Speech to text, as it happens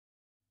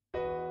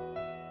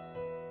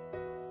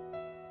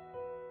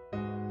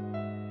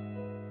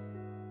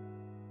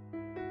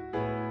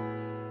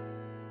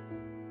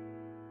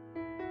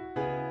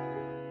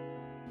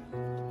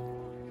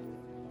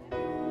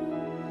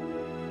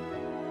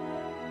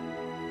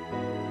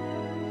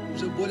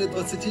Уже более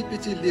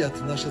 25 лет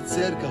наша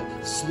церковь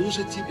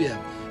служит Тебе.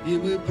 И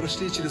мы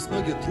прошли через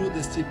многие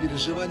трудности и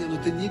переживания,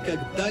 но Ты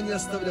никогда не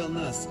оставлял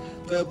нас.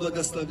 Твоя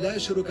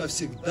благословляющая рука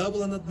всегда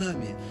была над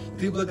нами.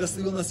 Ты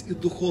благословил нас и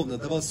духовно,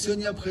 давал все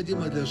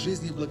необходимое для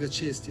жизни и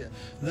благочестия.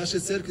 В нашей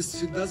церкви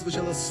всегда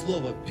звучало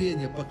слово,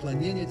 пение,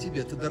 поклонение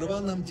Тебе. Ты даровал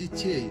нам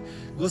детей.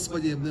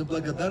 Господи, мы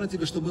благодарны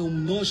Тебе, что мы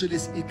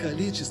умножились и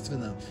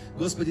количественно.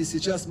 Господи,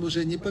 сейчас мы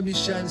уже не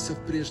помещаемся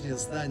в прежнее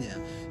здание.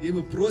 И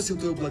мы просим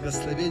Твое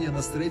благословение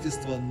на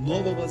строительство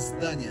нового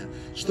здания,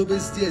 чтобы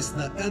здесь,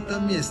 на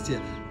этом месте,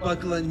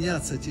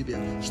 поклоняться Тебе,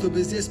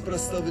 чтобы здесь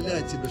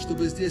прославлять Тебя,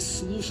 чтобы здесь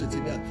слушать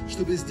Тебя,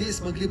 чтобы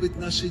здесь могли быть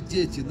наши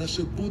дети,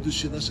 наше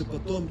будущее, наши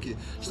потомки,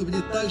 чтобы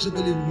они также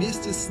были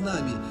вместе с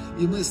нами,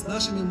 и мы с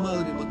нашими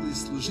малыми могли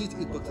служить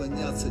и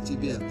поклоняться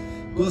Тебе.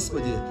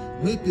 Господи,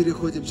 мы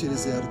переходим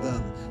через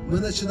Иордан, мы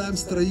начинаем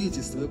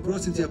строительство, и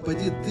просим Тебя,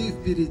 пойди Ты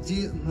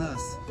впереди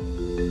нас.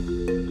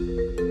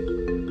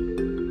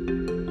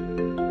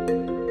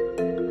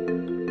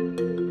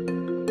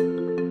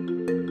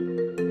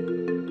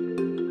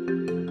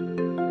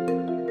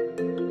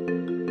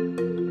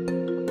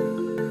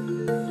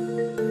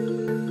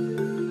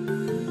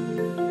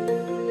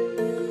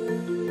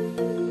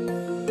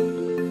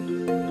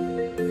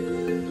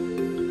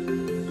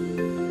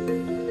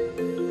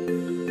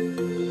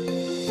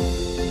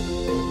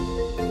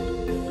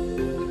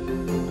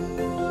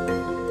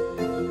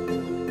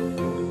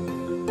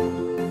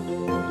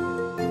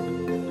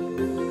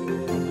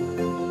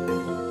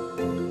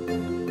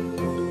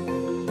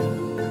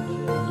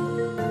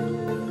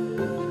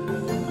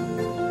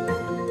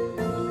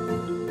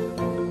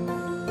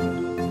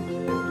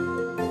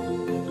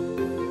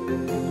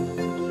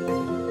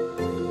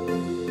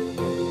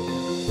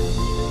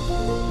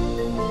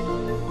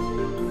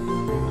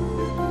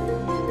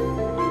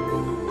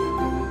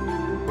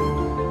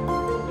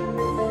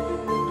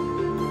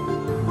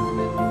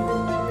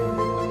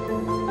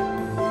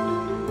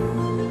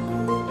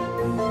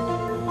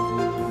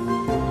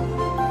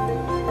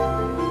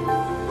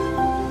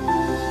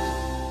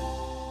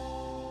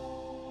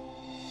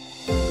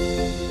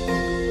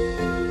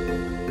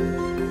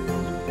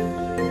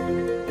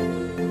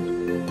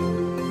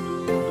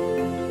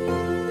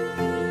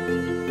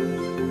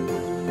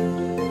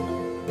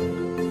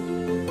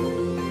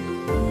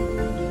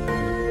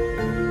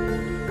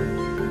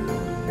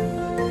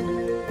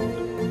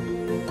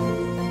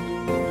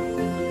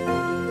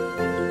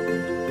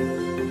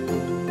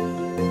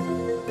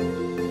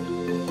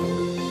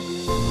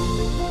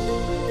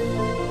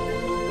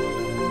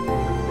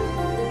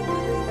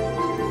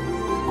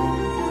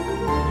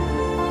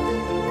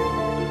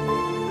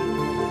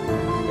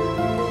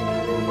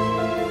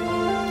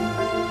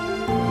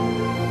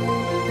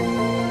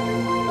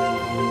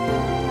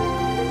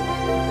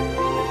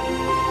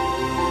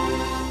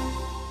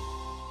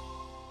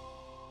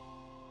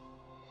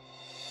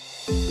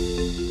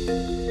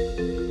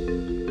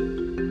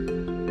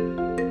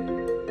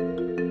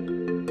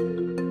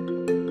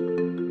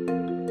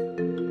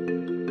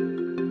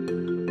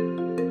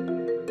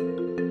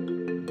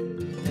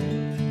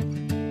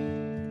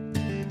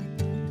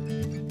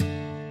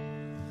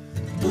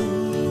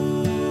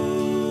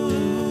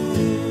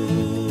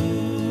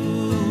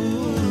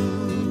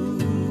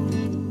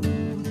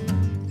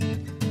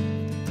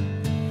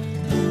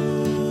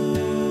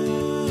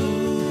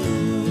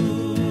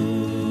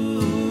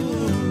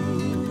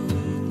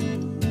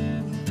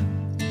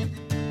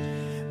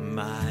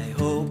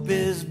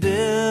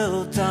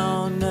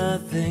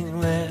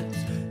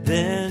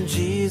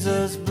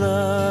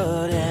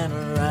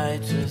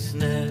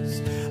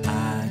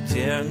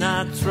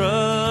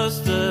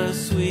 Trust the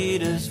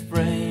sweetest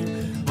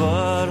frame,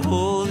 but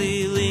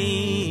wholly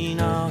lean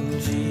on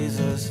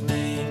Jesus'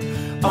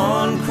 name.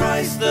 On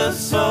Christ the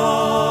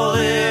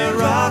solid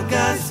rock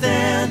I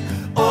stand,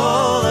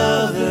 all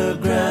other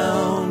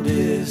ground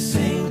is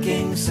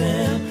sinking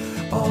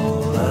sand,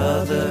 all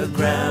other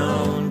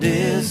ground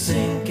is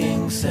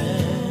sinking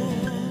sand.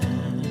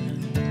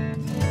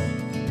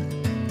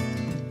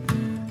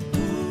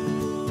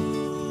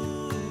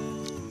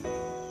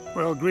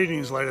 Well,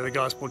 greetings, Light of the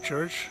Gospel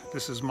Church.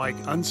 This is Mike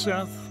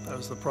Unseth. I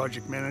was the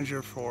project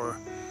manager for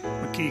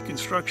McKee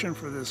Construction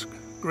for this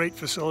great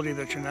facility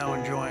that you're now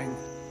enjoying.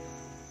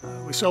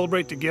 We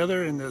celebrate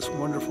together in this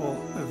wonderful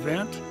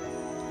event,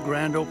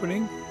 grand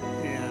opening,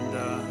 and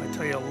I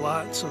tell you,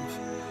 lots of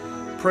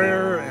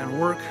prayer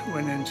and work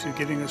went into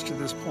getting us to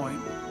this point.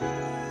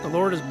 The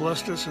Lord has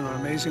blessed us in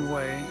an amazing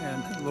way,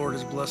 and the Lord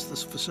has blessed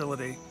this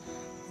facility.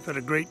 We've had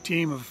a great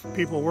team of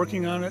people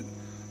working on it,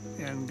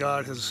 and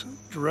God has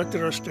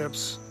directed our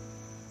steps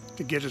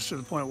to get us to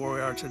the point where we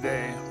are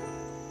today.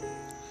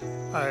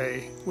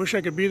 I wish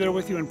I could be there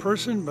with you in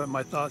person, but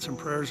my thoughts and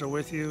prayers are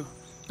with you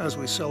as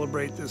we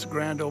celebrate this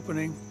grand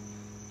opening.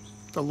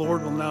 The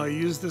Lord will now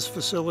use this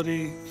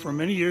facility for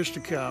many years to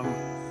come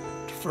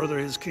to further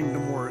His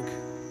kingdom work.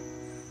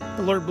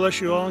 The Lord bless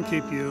you all and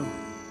keep you.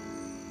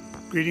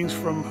 Greetings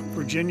from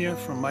Virginia,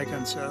 from Mike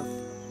Unseth.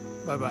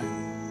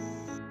 Bye-bye.